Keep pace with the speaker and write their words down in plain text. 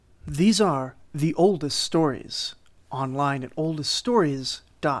These are the oldest stories, online at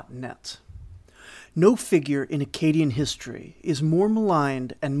oldeststories.net. No figure in Akkadian history is more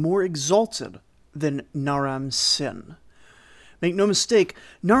maligned and more exalted than Naram-Sin. Make no mistake,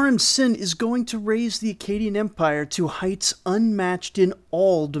 Naram-Sin is going to raise the Akkadian Empire to heights unmatched in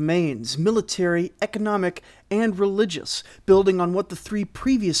all domains, military, economic, and religious, building on what the three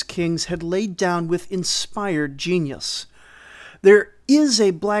previous kings had laid down with inspired genius. There is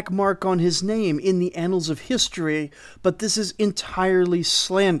a black mark on his name in the annals of history, but this is entirely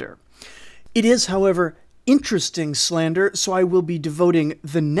slander. It is, however, interesting slander, so I will be devoting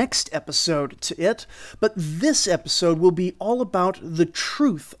the next episode to it, but this episode will be all about the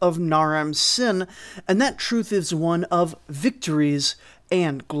truth of Naram-Sin, and that truth is one of victories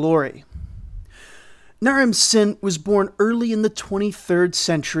and glory. Naram-Sin was born early in the 23rd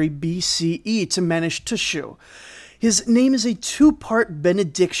century BCE to Manish-Tushu. His name is a two-part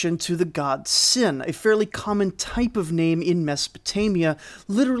benediction to the god Sin, a fairly common type of name in Mesopotamia,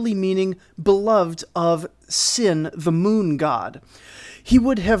 literally meaning beloved of Sin, the moon god. He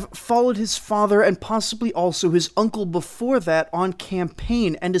would have followed his father and possibly also his uncle before that on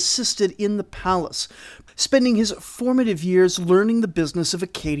campaign and assisted in the palace, spending his formative years learning the business of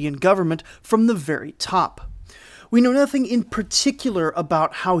Akkadian government from the very top. We know nothing in particular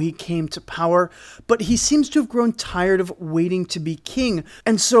about how he came to power, but he seems to have grown tired of waiting to be king,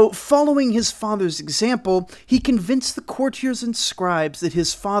 and so, following his father's example, he convinced the courtiers and scribes that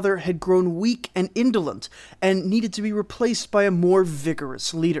his father had grown weak and indolent, and needed to be replaced by a more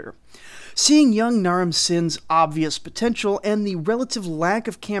vigorous leader. Seeing young Naram-Sin's obvious potential and the relative lack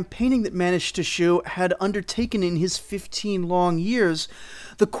of campaigning that Manish-Tushu had undertaken in his 15 long years,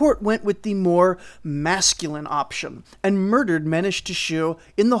 the court went with the more masculine option and murdered Manish-Tushu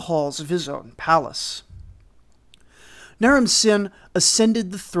in the halls of his own palace. Naram-Sin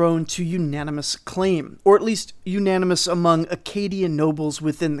ascended the throne to unanimous acclaim, or at least unanimous among Akkadian nobles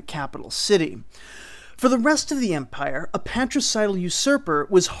within the capital city. For the rest of the empire, a patricidal usurper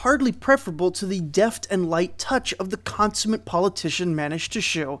was hardly preferable to the deft and light touch of the consummate politician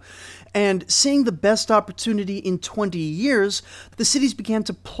Manish-Tushu, and seeing the best opportunity in 20 years, the cities began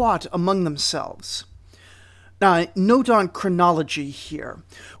to plot among themselves. Now, note on chronology here.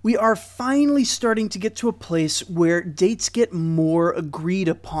 We are finally starting to get to a place where dates get more agreed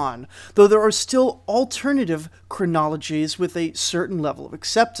upon, though there are still alternative chronologies with a certain level of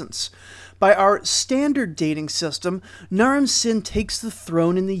acceptance. By our standard dating system, Naram-Sin takes the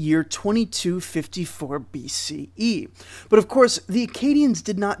throne in the year 2254 BCE. But of course, the Akkadians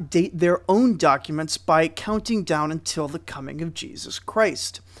did not date their own documents by counting down until the coming of Jesus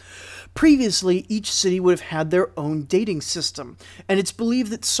Christ. Previously, each city would have had their own dating system, and it's believed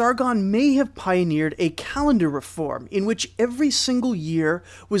that Sargon may have pioneered a calendar reform in which every single year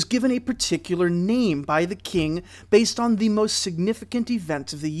was given a particular name by the king based on the most significant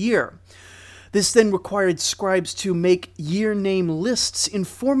event of the year. This then required scribes to make year name lists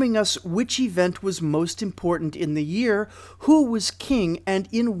informing us which event was most important in the year, who was king, and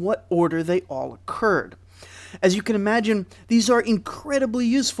in what order they all occurred. As you can imagine, these are incredibly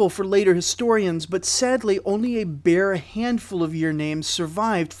useful for later historians, but sadly only a bare handful of year names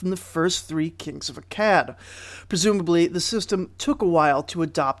survived from the first three kings of Akkad. Presumably, the system took a while to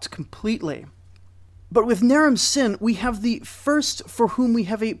adopt completely. But with Naram-Sin, we have the first for whom we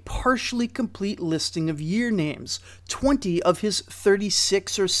have a partially complete listing of year names, 20 of his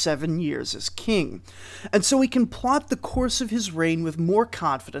 36 or 7 years as king. And so we can plot the course of his reign with more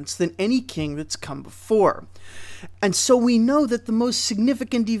confidence than any king that's come before. And so we know that the most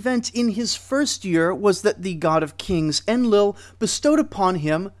significant event in his first year was that the god of kings, Enlil, bestowed upon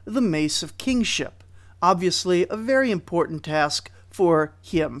him the Mace of Kingship. Obviously, a very important task for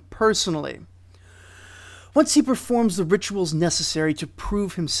him personally. Once he performs the rituals necessary to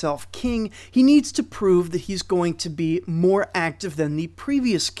prove himself king, he needs to prove that he's going to be more active than the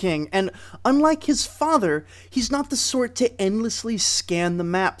previous king, and unlike his father, he's not the sort to endlessly scan the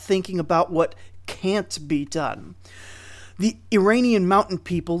map thinking about what can't be done. The Iranian mountain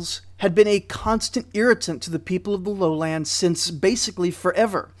peoples had been a constant irritant to the people of the lowlands since basically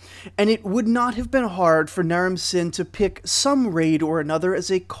forever, and it would not have been hard for Naram-Sin to pick some raid or another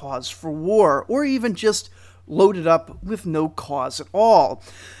as a cause for war, or even just load it up with no cause at all.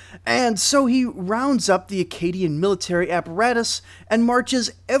 And so he rounds up the Akkadian military apparatus and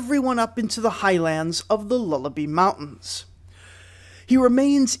marches everyone up into the highlands of the Lullaby Mountains. He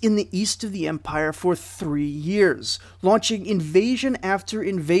remains in the east of the empire for 3 years, launching invasion after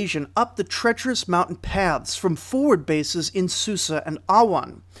invasion up the treacherous mountain paths from forward bases in Susa and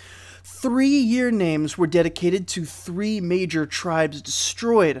Awan. 3 year names were dedicated to 3 major tribes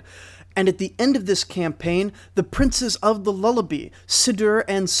destroyed, and at the end of this campaign, the princes of the Lullaby, Sidur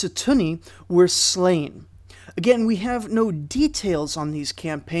and Situni, were slain. Again, we have no details on these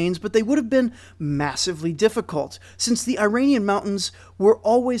campaigns, but they would have been massively difficult, since the Iranian mountains were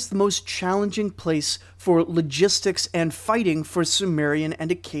always the most challenging place for logistics and fighting for Sumerian and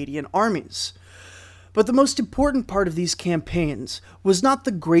Akkadian armies. But the most important part of these campaigns was not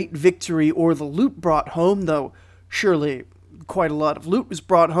the great victory or the loot brought home, though surely quite a lot of loot was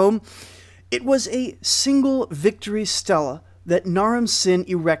brought home. It was a single victory stela that Naram-Sin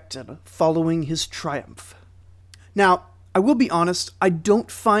erected following his triumph. Now, I will be honest, I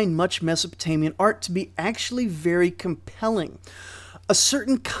don't find much Mesopotamian art to be actually very compelling. A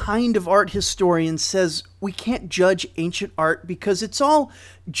certain kind of art historian says we can't judge ancient art because it's all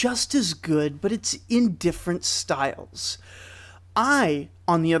just as good, but it's in different styles. I,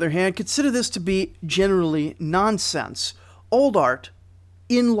 on the other hand, consider this to be generally nonsense. Old art,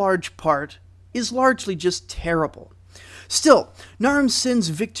 in large part, is largely just terrible. Still, Naram-Sin's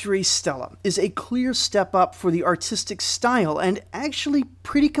victory stela is a clear step up for the artistic style and actually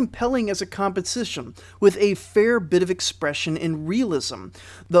pretty compelling as a composition, with a fair bit of expression in realism,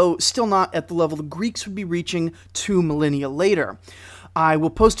 though still not at the level the Greeks would be reaching 2 millennia later. I will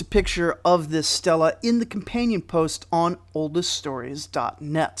post a picture of this stela in the companion post on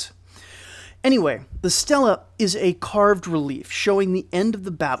oldeststories.net. Anyway, the stela is a carved relief showing the end of the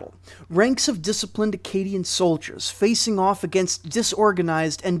battle, ranks of disciplined Akkadian soldiers facing off against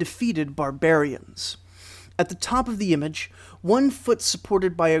disorganized and defeated barbarians. At the top of the image, 1 foot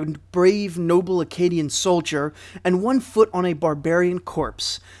supported by a brave, noble Akkadian soldier and 1 foot on a barbarian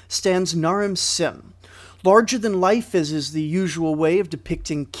corpse, stands Naram-Sin. Larger than life, as is the usual way of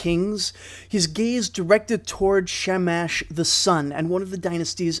depicting kings, his gaze directed toward Shamash the sun and one of the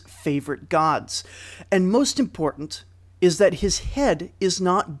dynasty's favorite gods. And most important is that his head is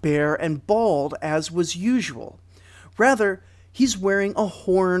not bare and bald as was usual. Rather, he's wearing a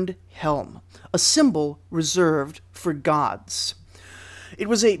horned helm, a symbol reserved for gods. It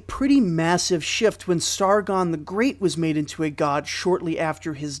was a pretty massive shift when Sargon the Great was made into a god shortly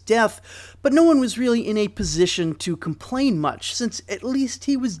after his death, but no one was really in a position to complain much, since at least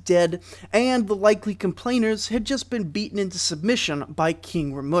he was dead, and the likely complainers had just been beaten into submission by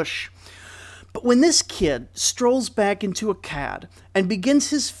King Ramush. But when this kid strolls back into Akkad and begins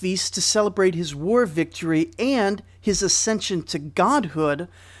his feast to celebrate his war victory and his ascension to godhood,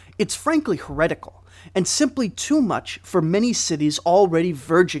 it's frankly heretical, and simply too much for many cities already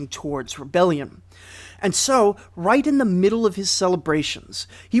verging towards rebellion. And so, right in the middle of his celebrations,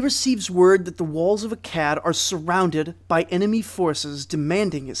 he receives word that the walls of Akkad are surrounded by enemy forces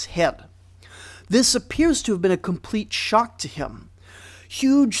demanding his head. This appears to have been a complete shock to him.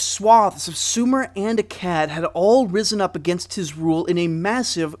 Huge swaths of Sumer and Akkad had all risen up against his rule in a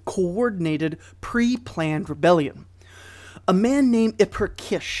massive, coordinated, pre-planned rebellion. A man named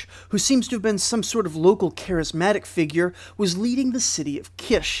Ipur-Kish, who seems to have been some sort of local charismatic figure, was leading the city of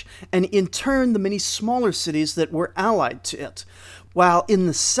Kish, and in turn the many smaller cities that were allied to it. While in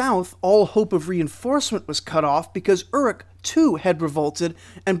the south, all hope of reinforcement was cut off because Uruk too had revolted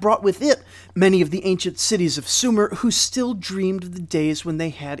and brought with it many of the ancient cities of Sumer who still dreamed of the days when they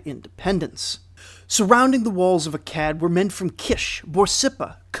had independence. Surrounding the walls of Akkad were men from Kish,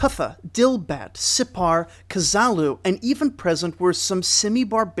 Borsippa, Cutha, Dilbat, Sippar, Kazalu, and even present were some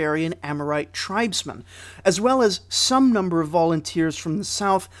semi-barbarian Amorite tribesmen, as well as some number of volunteers from the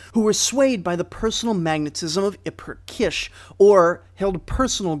south who were swayed by the personal magnetism of Ipur-Kish, or held a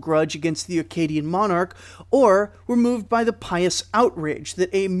personal grudge against the Akkadian monarch, or were moved by the pious outrage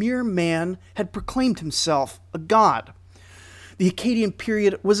that a mere man had proclaimed himself a god. The Akkadian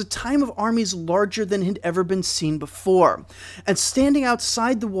period was a time of armies larger than had ever been seen before, and standing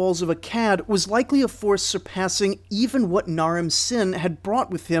outside the walls of Akkad was likely a force surpassing even what Naram-Sin had brought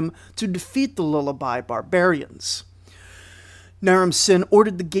with him to defeat the Lullaby barbarians. Naram-Sin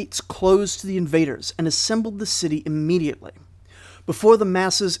ordered the gates closed to the invaders and assembled the city immediately. Before the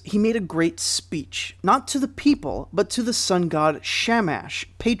masses, he made a great speech, not to the people, but to the sun god Shamash,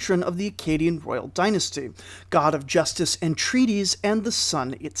 patron of the Akkadian royal dynasty, god of justice and treaties, and the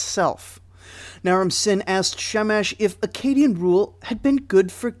sun itself. Naram-Sin asked Shamash if Akkadian rule had been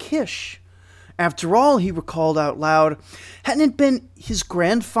good for Kish. After all, he recalled out loud, hadn't it been his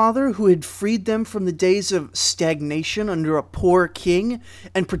grandfather who had freed them from the days of stagnation under a poor king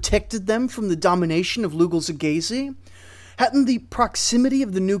and protected them from the domination of Lugal-Zaghazi? Hadn't the proximity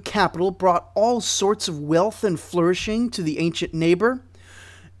of the new capital brought all sorts of wealth and flourishing to the ancient neighbor?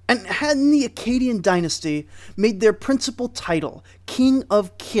 And hadn't the Akkadian dynasty made their principal title, King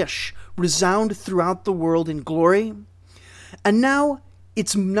of Kish, resound throughout the world in glory? And now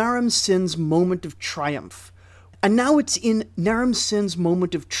it's Naram-Sin's moment of triumph. And now it's in Naram-Sin's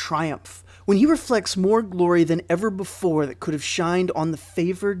moment of triumph, when he reflects more glory than ever before that could have shined on the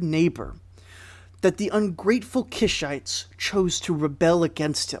favored neighbor, that the ungrateful Kishites chose to rebel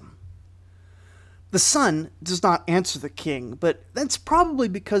against him. The son does not answer the king, but that's probably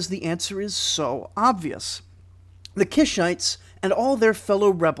because the answer is so obvious. The Kishites and all their fellow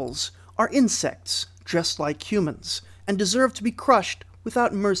rebels are insects dressed like humans and deserve to be crushed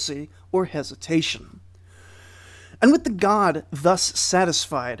without mercy or hesitation. And with the god thus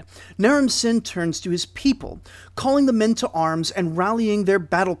satisfied, Naram-Sin turns to his people, calling the men to arms and rallying their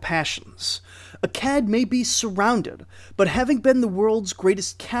battle passions. Akkad may be surrounded, but having been the world's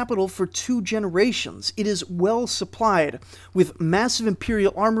greatest capital for 2 generations, it is well supplied with massive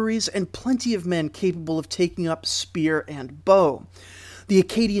imperial armories and plenty of men capable of taking up spear and bow. The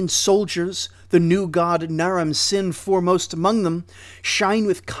Akkadian soldiers, the new god Naram-Sin foremost among them, shine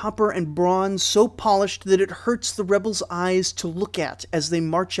with copper and bronze so polished that it hurts the rebels' eyes to look at as they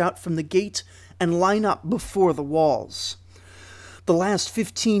march out from the gate and line up before the walls. The last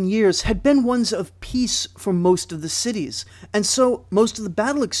 15 years had been ones of peace for most of the cities, and so most of the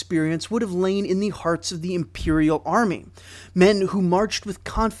battle experience would have lain in the hearts of the imperial army, men who marched with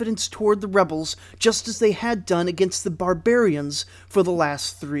confidence toward the rebels just as they had done against the barbarians for the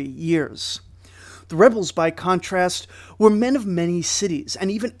last 3 years. The rebels, by contrast, were men of many cities,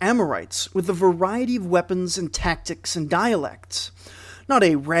 and even Amorites, with a variety of weapons and tactics and dialects. Not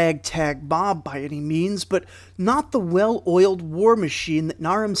a ragtag mob by any means, but not the well-oiled war machine that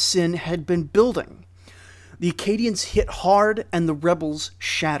Naram-Sin had been building. The Akkadians hit hard and the rebels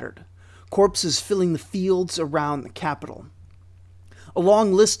shattered, corpses filling the fields around the capital. A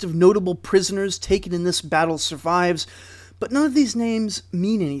long list of notable prisoners taken in this battle survives, but none of these names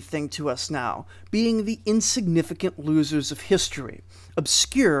mean anything to us now, being the insignificant losers of history,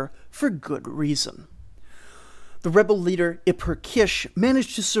 obscure for good reason. The rebel leader Ipur-Kish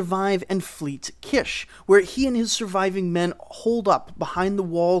managed to survive and flee to Kish, where he and his surviving men holed up behind the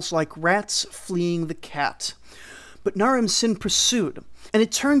walls like rats fleeing the cat. But Naram-Sin pursued, and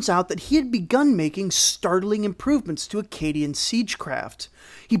it turns out that he had begun making startling improvements to Akkadian siegecraft.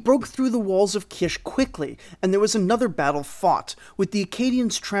 He broke through the walls of Kish quickly, and there was another battle fought, with the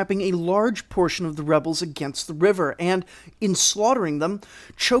Akkadians trapping a large portion of the rebels against the river, and, in slaughtering them,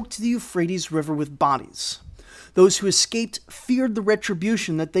 choked the Euphrates River with bodies. Those who escaped feared the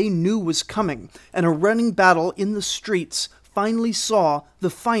retribution that they knew was coming, and a running battle in the streets finally saw the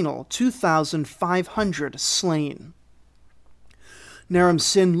final 2,500 slain.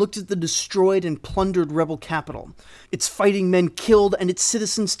 Naram-Sin looked at the destroyed and plundered rebel capital, its fighting men killed and its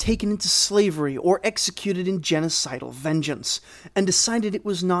citizens taken into slavery or executed in genocidal vengeance, and decided it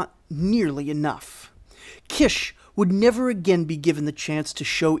was not nearly enough. Kish would never again be given the chance to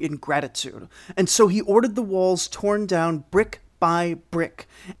show ingratitude, and so he ordered the walls torn down brick by brick,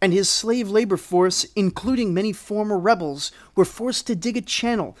 and his slave labor force, including many former rebels, were forced to dig a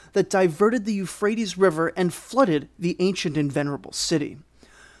channel that diverted the Euphrates River and flooded the ancient and venerable city.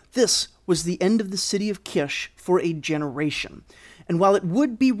 This was the end of the city of Kish for a generation, and while it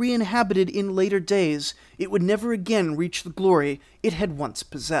would be re-inhabited in later days, it would never again reach the glory it had once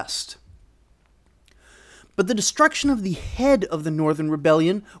possessed. But the destruction of the head of the Northern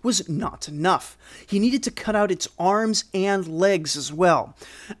Rebellion was not enough. He needed to cut out its arms and legs as well.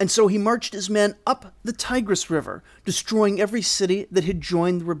 And so he marched his men up the Tigris River, destroying every city that had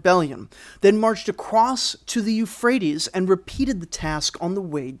joined the rebellion, then marched across to the Euphrates and repeated the task on the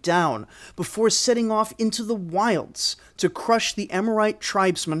way down, before setting off into the wilds to crush the Amorite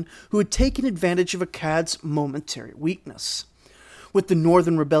tribesmen who had taken advantage of Akkad's momentary weakness. With the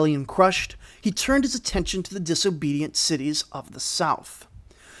Northern Rebellion crushed, he turned his attention to the disobedient cities of the south.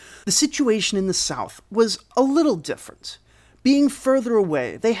 The situation in the south was a little different. Being further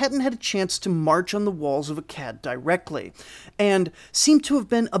away, they hadn't had a chance to march on the walls of Akkad directly, and seemed to have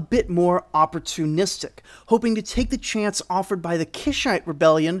been a bit more opportunistic, hoping to take the chance offered by the Kishite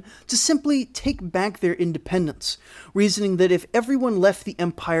rebellion to simply take back their independence, reasoning that if everyone left the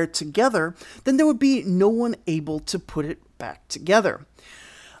empire together, then there would be no one able to put it back together.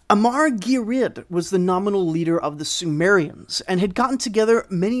 Amar-Girid was the nominal leader of the Sumerians, and had gotten together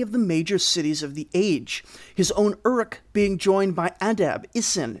many of the major cities of the age, his own Uruk being joined by Adab,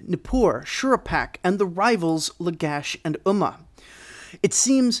 Isin, Nippur, Shuruppak, and the rivals Lagash and Ummah. It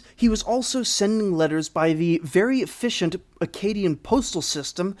seems he was also sending letters by the very efficient Akkadian postal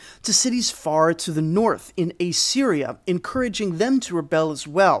system to cities far to the north in Assyria, encouraging them to rebel as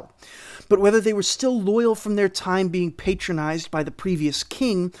well. But whether they were still loyal from their time being patronized by the previous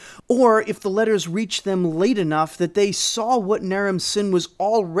king, or if the letters reached them late enough that they saw what Naram-Sin was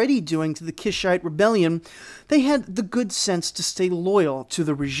already doing to the Kishite rebellion, they had the good sense to stay loyal to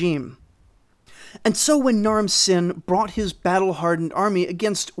the regime. And so when Naram-Sin brought his battle-hardened army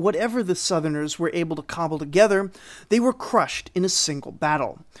against whatever the southerners were able to cobble together, they were crushed in a single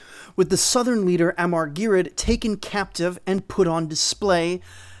battle, with the southern leader Amar-Girid taken captive and put on display,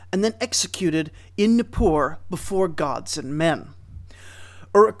 and then executed in Nippur before gods and men.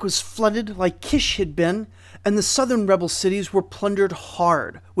 Uruk was flooded like Kish had been, and the southern rebel cities were plundered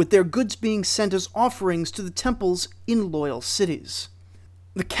hard, with their goods being sent as offerings to the temples in loyal cities.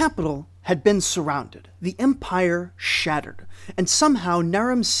 The capital had been surrounded, the empire shattered, and somehow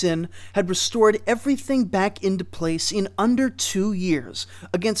Naram-Sin had restored everything back into place in under 2 years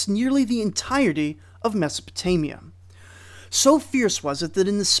against nearly the entirety of Mesopotamia. So fierce was it that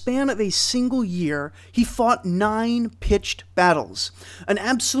in the span of a single year, he fought 9 pitched battles, an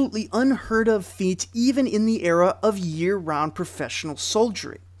absolutely unheard of feat even in the era of year-round professional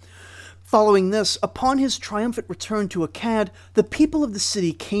soldiery. Following this, upon his triumphant return to Akkad, the people of the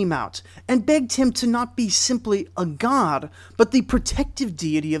city came out and begged him to not be simply a god, but the protective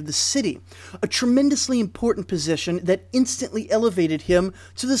deity of the city, a tremendously important position that instantly elevated him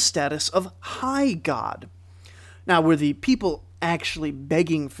to the status of high god. Now, were the people actually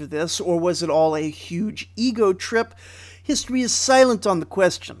begging for this, or was it all a huge ego trip? History is silent on the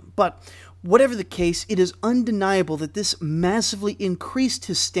question, but whatever the case, it is undeniable that this massively increased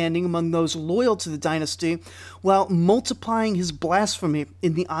his standing among those loyal to the dynasty, while multiplying his blasphemy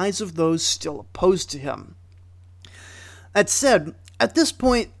in the eyes of those still opposed to him. That said, at this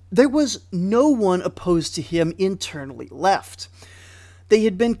point, there was no one opposed to him internally left. They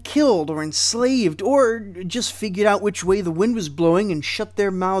had been killed or enslaved, or just figured out which way the wind was blowing and shut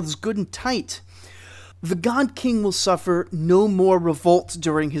their mouths good and tight. The God King will suffer no more revolt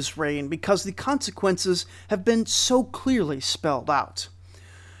during his reign because the consequences have been so clearly spelled out.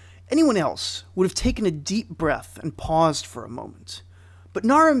 Anyone else would have taken a deep breath and paused for a moment. But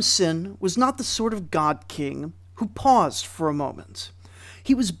Naram-Sin was not the sort of God King who paused for a moment.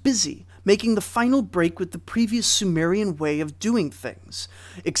 He was busy making the final break with the previous Sumerian way of doing things,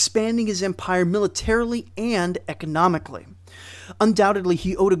 expanding his empire militarily and economically. Undoubtedly,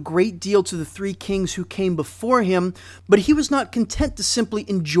 he owed a great deal to the 3 kings who came before him, but he was not content to simply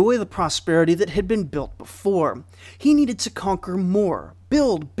enjoy the prosperity that had been built before. He needed to conquer more,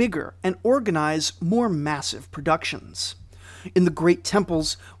 build bigger, and organize more massive productions. In the great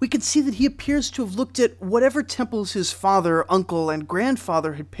temples, we can see that he appears to have looked at whatever temples his father, uncle, and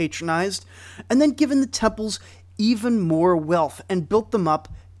grandfather had patronized, and then given the temples even more wealth and built them up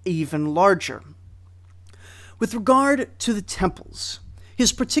even larger. With regard to the temples,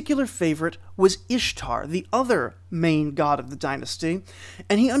 his particular favorite was Ishtar, the other main god of the dynasty,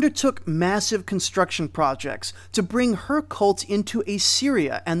 and he undertook massive construction projects to bring her cult into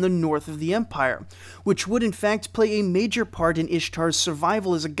Assyria and the north of the empire, which would in fact play a major part in Ishtar's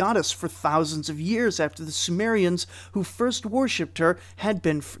survival as a goddess for thousands of years after the Sumerians who first worshipped her had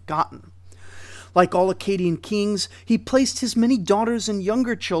been forgotten. Like all Akkadian kings, he placed his many daughters and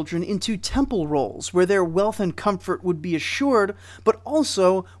younger children into temple roles where their wealth and comfort would be assured, but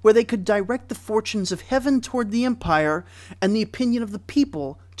also where they could direct the fortunes of heaven toward the empire and the opinion of the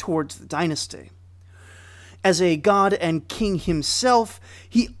people towards the dynasty. As a god and king himself,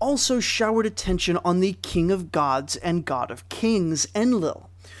 he also showered attention on the king of gods and god of kings, Enlil.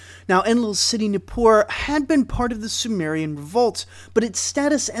 Now, Enlil's city Nippur had been part of the Sumerian revolt, but its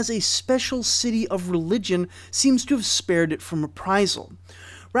status as a special city of religion seems to have spared it from reprisal.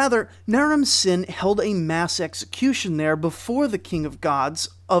 Rather, Naram-Sin held a mass execution there before the king of gods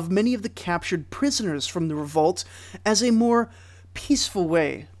of many of the captured prisoners from the revolt as a more peaceful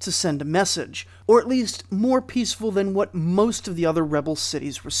way to send a message, or at least more peaceful than what most of the other rebel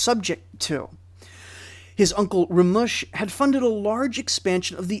cities were subject to. His uncle Ramush had funded a large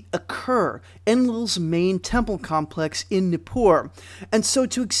expansion of the Akur, Enlil's main temple complex in Nippur, and so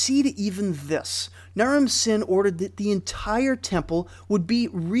to exceed even this, Naram-Sin ordered that the entire temple would be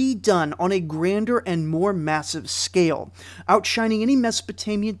redone on a grander and more massive scale, outshining any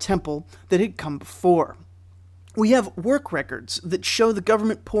Mesopotamian temple that had come before. We have work records that show the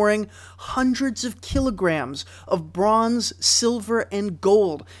government pouring hundreds of kilograms of bronze, silver, and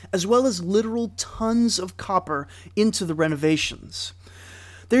gold, as well as literal tons of copper, into the renovations.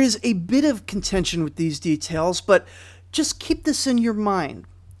 There is a bit of contention with these details, but Just keep this in your mind.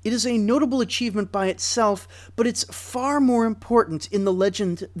 It is a notable achievement by itself, but it's far more important in the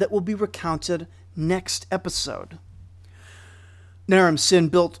legend that will be recounted next episode. Naram-Sin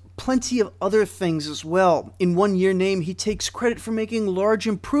built plenty of other things as well. In one Year-Name, he takes credit for making large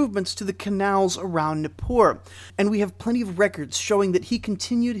improvements to the canals around Nippur, and we have plenty of records showing that he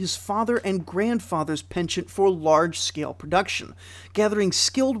continued his father and grandfather's penchant for large-scale production, gathering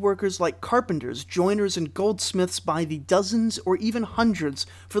skilled workers like carpenters, joiners, and goldsmiths by the dozens or even hundreds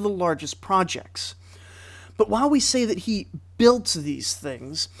for the largest projects. But while we say that he built these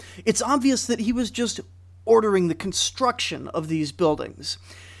things, it's obvious that he was just ordering the construction of these buildings.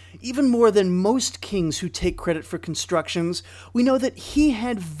 Even more than most kings who take credit for constructions, we know that he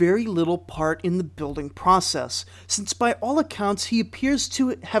had very little part in the building process, since by all accounts he appears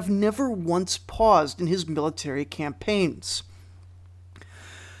to have never once paused in his military campaigns.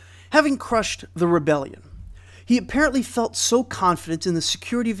 Having crushed the rebellion, he apparently felt so confident in the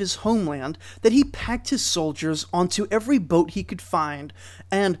security of his homeland that he packed his soldiers onto every boat he could find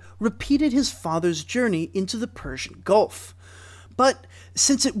and repeated his father's journey into the Persian Gulf. But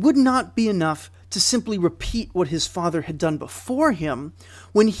since it would not be enough to simply repeat what his father had done before him,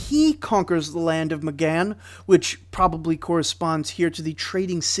 when he conquers the land of Magan, which probably corresponds here to the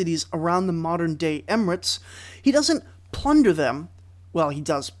trading cities around the modern-day Emirates, he doesn't plunder them. Well, he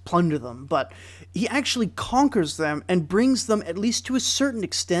does plunder them, but he actually conquers them and brings them, at least to a certain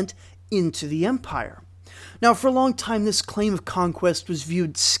extent, into the empire. Now, for a long time, this claim of conquest was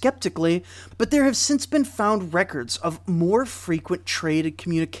viewed skeptically, but there have since been found records of more frequent trade and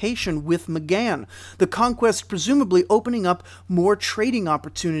communication with Magan, the conquest presumably opening up more trading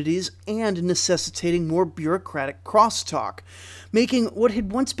opportunities and necessitating more bureaucratic crosstalk, making what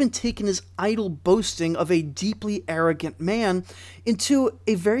had once been taken as idle boasting of a deeply arrogant man into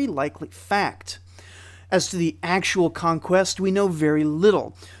a very likely fact. As to the actual conquest, we know very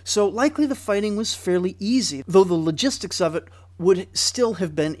little, so likely the fighting was fairly easy, though the logistics of it would still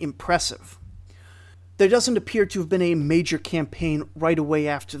have been impressive. There doesn't appear to have been a major campaign right away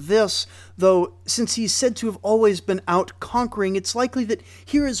after this, though since he's said to have always been out conquering, it's likely that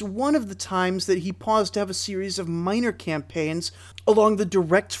here is one of the times that he paused to have a series of minor campaigns along the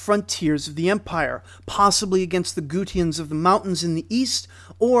direct frontiers of the empire, possibly against the Gutians of the mountains in the east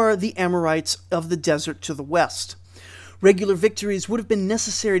or the Amorites of the desert to the west. Regular victories would have been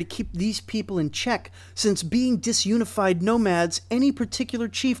necessary to keep these people in check, since being disunified nomads, any particular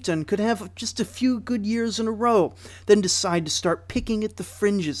chieftain could have just a few good years in a row, then decide to start picking at the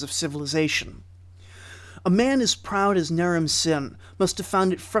fringes of civilization. A man as proud as Naram-Sin must have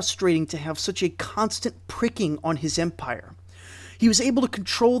found it frustrating to have such a constant pricking on his empire. He was able to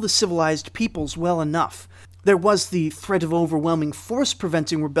control the civilized peoples well enough. There was the threat of overwhelming force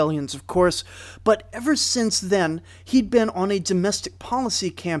preventing rebellions, of course, but ever since then, he'd been on a domestic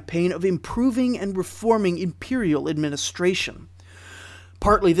policy campaign of improving and reforming imperial administration.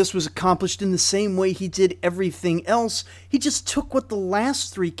 Partly this was accomplished in the same way he did everything else. He just took what the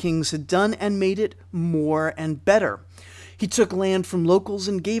last three kings had done and made it more and better. He took land from locals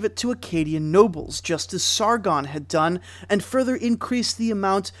and gave it to Akkadian nobles, just as Sargon had done, and further increased the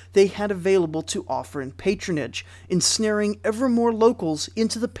amount they had available to offer in patronage, ensnaring ever more locals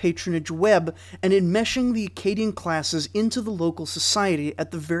into the patronage web and enmeshing the Akkadian classes into the local society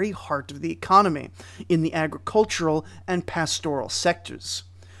at the very heart of the economy, in the agricultural and pastoral sectors.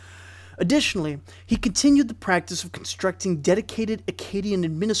 Additionally, he continued the practice of constructing dedicated Akkadian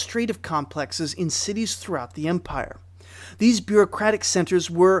administrative complexes in cities throughout the empire. These bureaucratic centers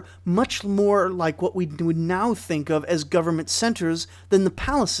were much more like what we would now think of as government centers than the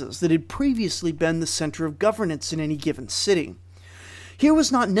palaces that had previously been the center of governance in any given city. Here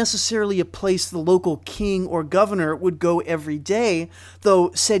was not necessarily a place the local king or governor would go every day,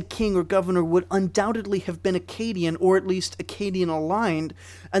 though said king or governor would undoubtedly have been Akkadian or at least Akkadian aligned,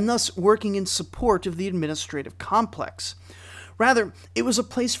 and thus working in support of the administrative complex. Rather, it was a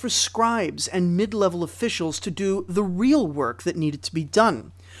place for scribes and mid-level officials to do the real work that needed to be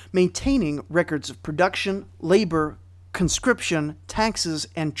done, maintaining records of production, labor, conscription, taxes,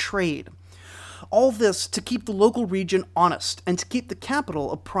 and trade. All this to keep the local region honest and to keep the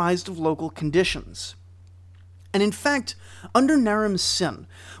capital apprised of local conditions. And in fact, under Naram-Sin,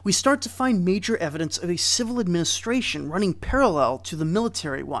 we start to find major evidence of a civil administration running parallel to the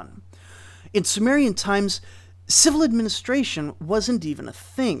military one. In Sumerian times, civil administration wasn't even a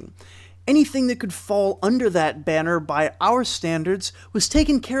thing. Anything that could fall under that banner by our standards was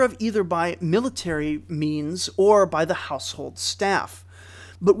taken care of either by military means or by the household staff.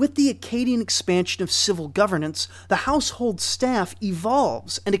 But with the Akkadian expansion of civil governance, the household staff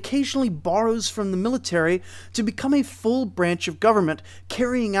evolves and occasionally borrows from the military to become a full branch of government,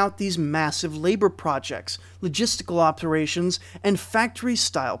 carrying out these massive labor projects, logistical operations, and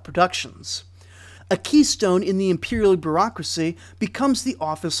factory-style productions. A keystone in the imperial bureaucracy becomes the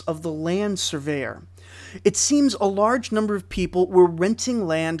office of the land surveyor. It seems a large number of people were renting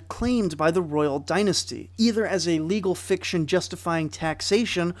land claimed by the royal dynasty, either as a legal fiction justifying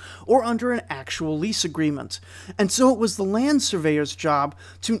taxation or under an actual lease agreement. And so it was the land surveyor's job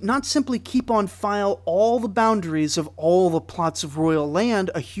to not simply keep on file all the boundaries of all the plots of royal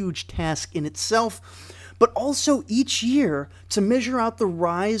land, a huge task in itself, but also each year to measure out the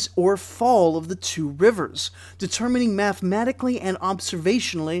rise or fall of the two rivers, determining mathematically and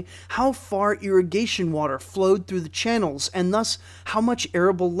observationally how far irrigation water flowed through the channels and thus how much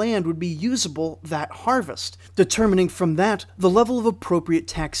arable land would be usable that harvest, determining from that the level of appropriate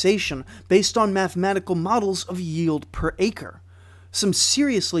taxation based on mathematical models of yield per acre. Some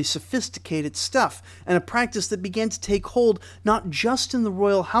seriously sophisticated stuff, and a practice that began to take hold not just in the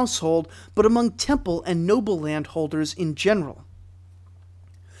royal household, but among temple and noble landholders in general.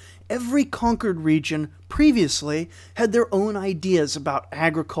 Every conquered region previously had their own ideas about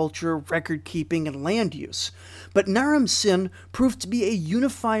agriculture, record-keeping, and land use, but Naram-Sin proved to be a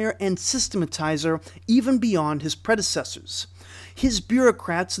unifier and systematizer even beyond his predecessors. His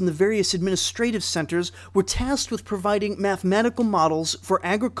bureaucrats in the various administrative centers were tasked with providing mathematical models for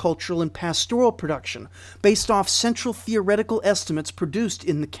agricultural and pastoral production, based off central theoretical estimates produced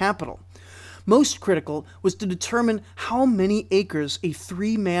in the capital. Most critical was to determine how many acres a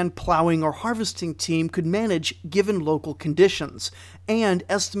three-man plowing or harvesting team could manage given local conditions, and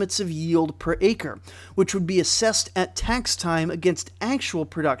estimates of yield per acre, which would be assessed at tax time against actual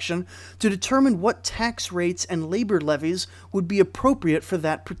production to determine what tax rates and labor levies would be appropriate for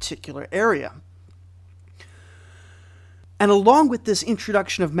that particular area. And along with this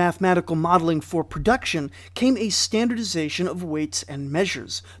introduction of mathematical modeling for production came a standardization of weights and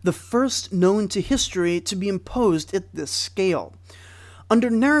measures, the first known to history to be imposed at this scale. Under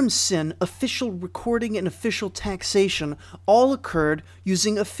Naram-Sin, official recording and official taxation all occurred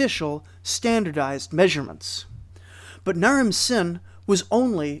using official, standardized measurements. But Naram-Sin was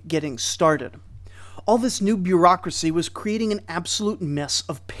only getting started. All this new bureaucracy was creating an absolute mess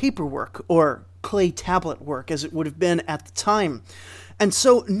of paperwork, or clay tablet work as it would have been at the time. And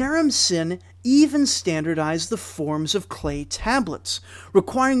so Naram-Sin even standardized the forms of clay tablets,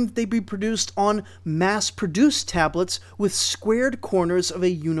 requiring that they be produced on mass-produced tablets with squared corners of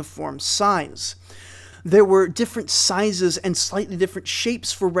a uniform size. There were different sizes and slightly different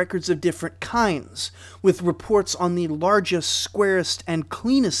shapes for records of different kinds, with reports on the largest, squarest, and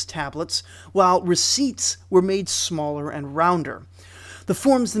cleanest tablets, while receipts were made smaller and rounder. The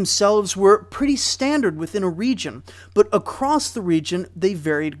forms themselves were pretty standard within a region, but across the region they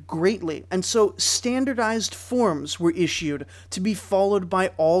varied greatly, and so standardized forms were issued to be followed by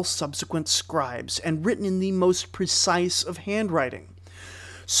all subsequent scribes and written in the most precise of handwriting.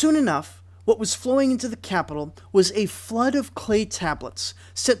 Soon enough, what was flowing into the capital was a flood of clay tablets,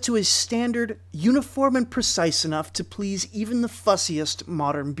 set to a standard, uniform and precise enough to please even the fussiest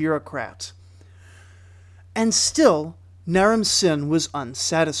modern bureaucrat. And still, Naram-Sin was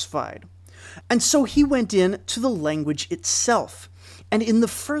unsatisfied, and so he went in to the language itself, and in the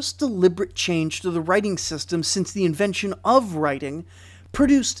first deliberate change to the writing system since the invention of writing,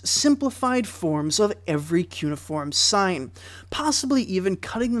 produced simplified forms of every cuneiform sign, possibly even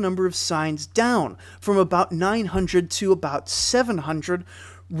cutting the number of signs down from about 900 to about 700,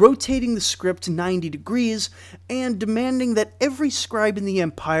 rotating the script 90 degrees, and demanding that every scribe in the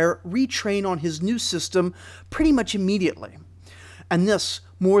empire retrain on his new system pretty much immediately. And this,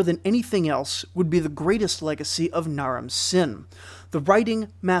 more than anything else, would be the greatest legacy of Naram-Sin, the writing,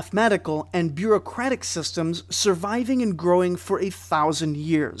 mathematical, and bureaucratic systems surviving and growing for 1,000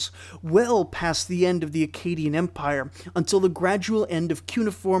 years, well past the end of the Akkadian Empire, until the gradual end of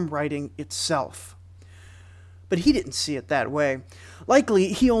cuneiform writing itself. But he didn't see it that way.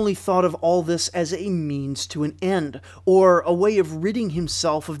 Likely, he only thought of all this as a means to an end, or a way of ridding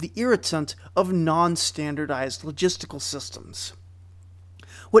himself of the irritant of non-standardized logistical systems.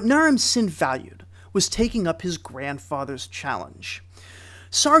 What Naram-Sin valued was taking up his grandfather's challenge.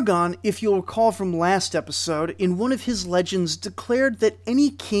 Sargon, if you'll recall from last episode, in one of his legends declared that any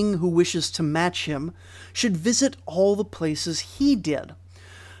king who wishes to match him should visit all the places he did.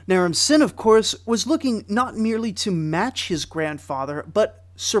 Naram-Sin, of course, was looking not merely to match his grandfather, but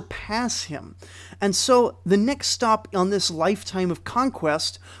surpass him. And so the next stop on this lifetime of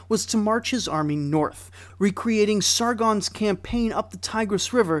conquest was to march his army north, recreating Sargon's campaign up the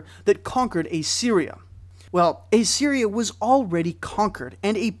Tigris River that conquered Assyria. Well, Assyria was already conquered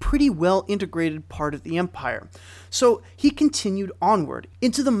and a pretty well integrated part of the empire, so he continued onward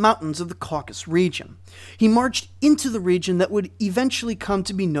into the mountains of the Caucasus region. He marched into the region that would eventually come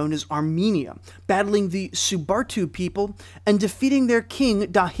to be known as Armenia, battling the Subartu people and defeating their king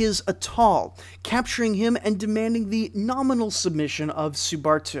Dahiz Atal, capturing him and demanding the nominal submission of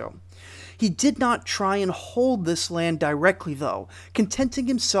Subartu. He did not try and hold this land directly, though, contenting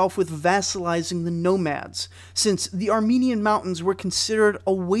himself with vassalizing the nomads, since the Armenian mountains were considered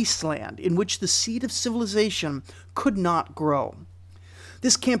a wasteland in which the seed of civilization could not grow.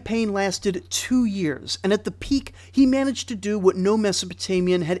 This campaign lasted 2 years, and at the peak he managed to do what no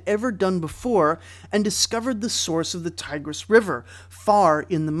Mesopotamian had ever done before and discovered the source of the Tigris River, far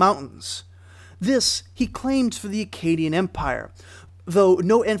in the mountains. This he claimed for the Akkadian Empire, though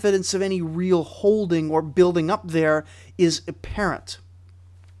no evidence of any real holding or building up there is apparent.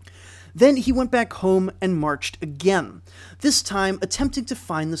 Then he went back home and marched again, this time attempting to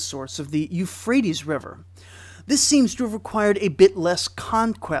find the source of the Euphrates River. This seems to have required a bit less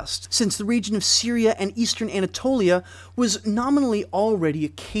conquest, since the region of Syria and eastern Anatolia was nominally already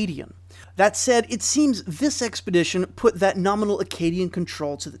Akkadian. That said, it seems this expedition put that nominal Akkadian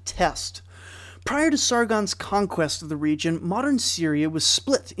control to the test. Prior to Sargon's conquest of the region, modern Syria was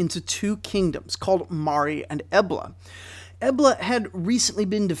split into 2 kingdoms called Mari and Ebla. Ebla had recently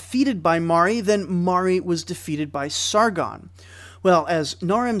been defeated by Mari, then Mari was defeated by Sargon. Well, as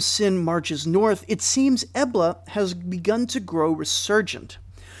Naram-Sin marches north, it seems Ebla has begun to grow resurgent.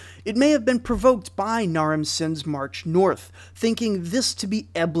 It may have been provoked by Naram-Sin's march north, thinking this to be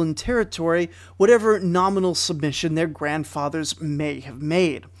Eblan territory, whatever nominal submission their grandfathers may have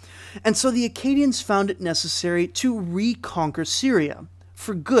made. And so the Akkadians found it necessary to reconquer Syria,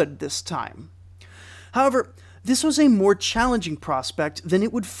 for good this time. However, this was a more challenging prospect than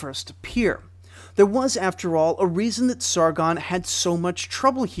it would first appear. There was, after all, a reason that Sargon had so much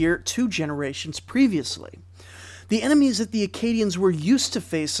trouble here 2 generations previously. The enemies that the Akkadians were used to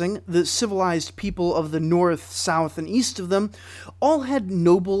facing, the civilized people of the north, south, and east of them, all had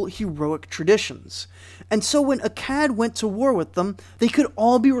noble, heroic traditions. And so when Akkad went to war with them, they could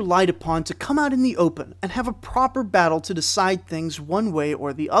all be relied upon to come out in the open and have a proper battle to decide things one way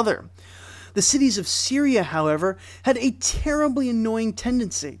or the other. The cities of Syria, however, had a terribly annoying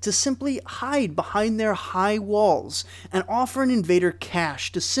tendency to simply hide behind their high walls and offer an invader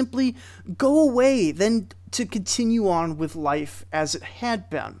cash to simply go away, then to continue on with life as it had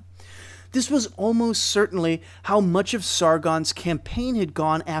been. This was almost certainly how much of Sargon's campaign had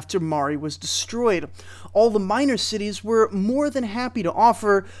gone after Mari was destroyed. All the minor cities were more than happy to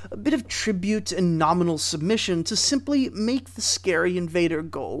offer a bit of tribute and nominal submission to simply make the scary invader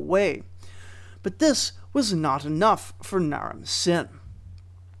go away. But this was not enough for Naram-Sin.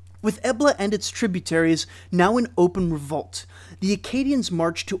 With Ebla and its tributaries now in open revolt, the Akkadians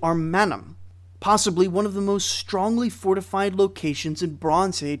marched to Armanum, possibly one of the most strongly fortified locations in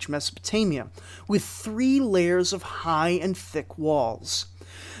Bronze Age Mesopotamia, with 3 layers of high and thick walls.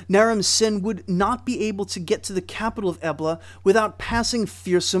 Naram-Sin would not be able to get to the capital of Ebla without passing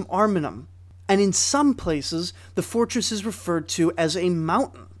fearsome Armanum, and in some places the fortress is referred to as a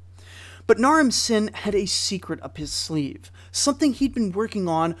mountain. But Naram-Sin had a secret up his sleeve, something he'd been working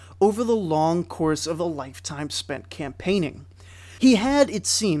on over the long course of a lifetime spent campaigning. He had, it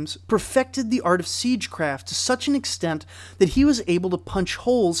seems, perfected the art of siegecraft to such an extent that he was able to punch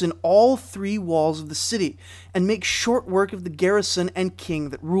holes in all 3 walls of the city and make short work of the garrison and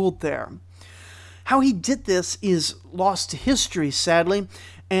king that ruled there. How he did this is lost to history, sadly,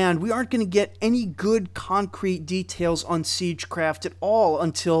 and we aren't going to get any good concrete details on siegecraft at all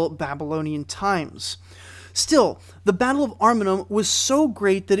until Babylonian times. Still, the Battle of Armanum was so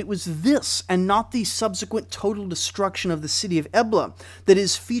great that it was this, and not the subsequent total destruction of the city of Ebla, that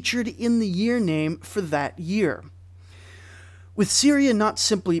is featured in the year name for that year. With Syria not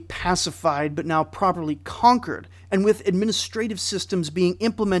simply pacified, but now properly conquered, and with administrative systems being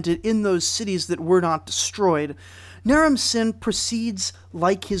implemented in those cities that were not destroyed, Naram-Sin proceeds,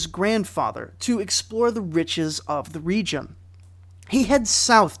 like his grandfather, to explore the riches of the region. He heads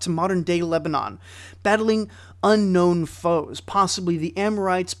south to modern-day Lebanon, battling unknown foes, possibly the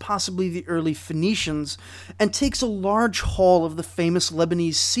Amorites, possibly the early Phoenicians, and takes a large haul of the famous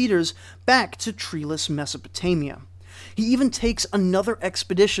Lebanese cedars back to treeless Mesopotamia. He even takes another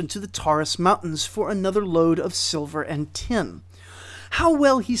expedition to the Taurus Mountains for another load of silver and tin. How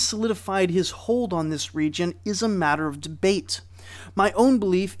well he solidified his hold on this region is a matter of debate. My own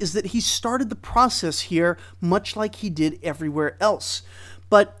belief is that he started the process here much like he did everywhere else.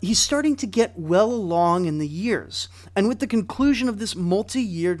 But he's starting to get well along in the years, and with the conclusion of this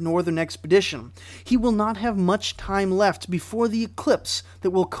multi-year northern expedition, he will not have much time left before the eclipse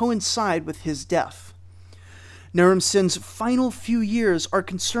that will coincide with his death. Naram Sin's final few years are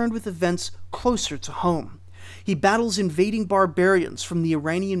concerned with events closer to home. He battles invading barbarians from the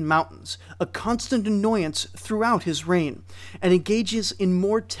Iranian mountains, a constant annoyance throughout his reign, and engages in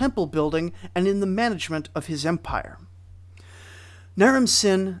more temple building and in the management of his empire. Naram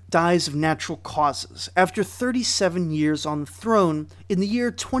Sin dies of natural causes after 37 years on the throne in the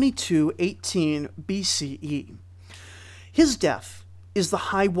year 2218 BCE. His death is the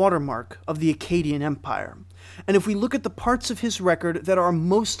high watermark of the Akkadian Empire, and if we look at the parts of his record that are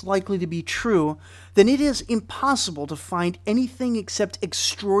most likely to be true, then it is impossible to find anything except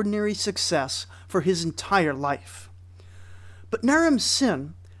extraordinary success for his entire life. But Naram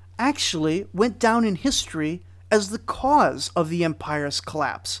Sin actually went down in history as the cause of the empire's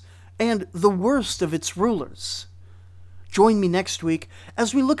collapse, and the worst of its rulers. Join me next week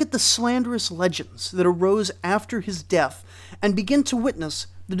as we look at the slanderous legends that arose after his death and begin to witness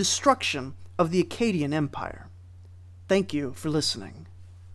the destruction of the Akkadian Empire. Thank you for listening.